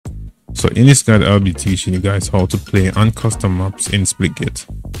So in this guide, I'll be teaching you guys how to play on custom maps in Splitgate.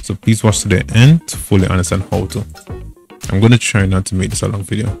 So please watch to the end to fully understand how to. I'm going to try not to make this a long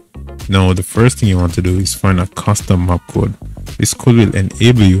video. Now, the first thing you want to do is find a custom map code. This code will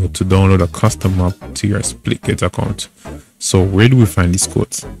enable you to download a custom map to your Splitgate account. So where do we find these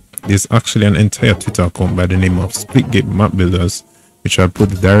codes? There's actually an entire Twitter account by the name of Splitgate Map Builders, which I'll put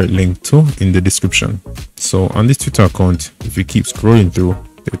the direct link to in the description. So on this Twitter account, if you keep scrolling through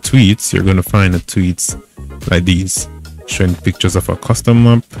the tweets, you're going to find the tweets like these, showing pictures of a custom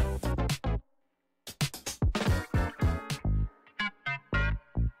map,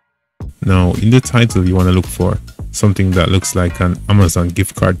 now in the title you want to look for something that looks like an Amazon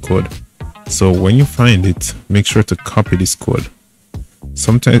gift card code. So when you find it, make sure to copy this code.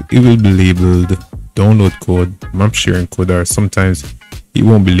 Sometimes it will be labeled download code, map sharing code, or sometimes it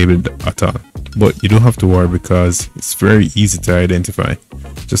won't be labeled at all. But you don't have to worry because it's very easy to identify.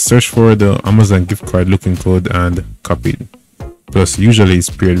 Just search for the Amazon gift card looking code and copy it. Plus usually it's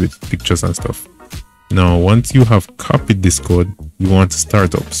paired with pictures and stuff. Now once you have copied this code, you want to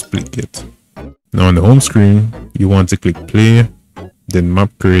start up Splitgate. Now on the home screen, you want to click play, then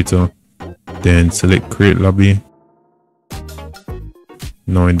map creator, then select create lobby.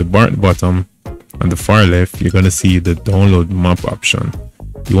 Now in the bar at the bottom, on the far left, you're going to see the download map option.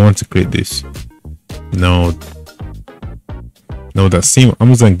 You want to click this. Now that same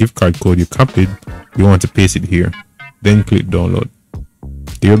Amazon gift card code you copied, you want to paste it here. Then click download.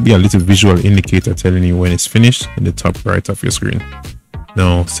 There will be a little visual indicator telling you when it's finished in the top right of your screen.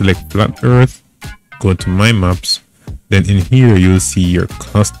 Now select flat earth, go to my maps, then in here you'll see your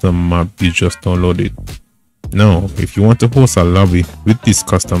custom map you just downloaded. Now if you want to host a lobby with this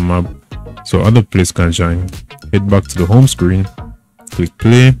custom map so other players can join, head back to the home screen, click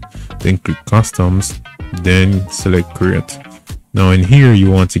play, then click customs, then select create. Now in here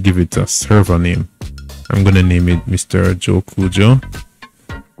you want to give it a server name. I'm gonna name it MrJokujo.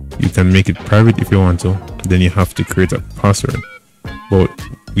 You can make it private if you want to, then you have to create a password. But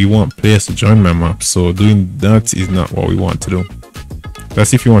we want players to join my map, so doing that is not what we want to do.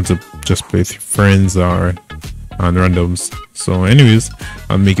 That's if you want to just play with friends or on randoms. So anyways,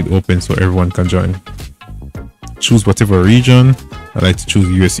 I'll make it open so everyone can join. Choose whatever region. I like to choose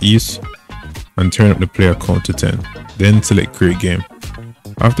US East and turn up the player count to 10. Then select create game.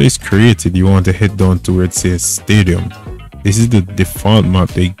 After it's created, you want to head down to where it says stadium. This is the default map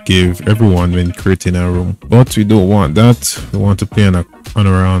they give everyone when creating a room, but we don't want that. We want to play on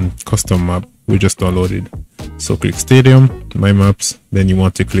around custom map we just downloaded. So click stadium, my maps, then you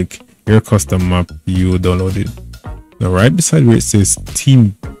want to click your custom map you downloaded. Now right beside where it says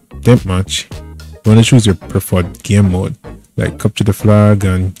team deathmatch, you want to choose your preferred game mode like capture the flag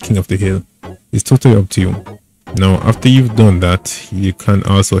and king of the hill. It's totally up to you. Now after you've done that, you can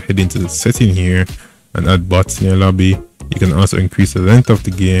also head into the setting here and add bots in your lobby. You can also increase the length of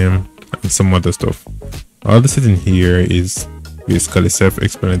the game and some other stuff. All the setting here is basically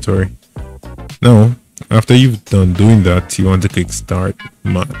self-explanatory. Now after you've done doing that, you want to click start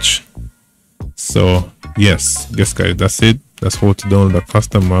match. So yes guys, that's it. That's how to download a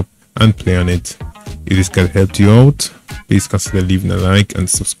custom map and play on it. If this guide helped you out, please consider leaving a like and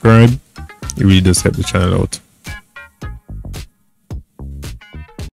subscribe. It really does help the channel out.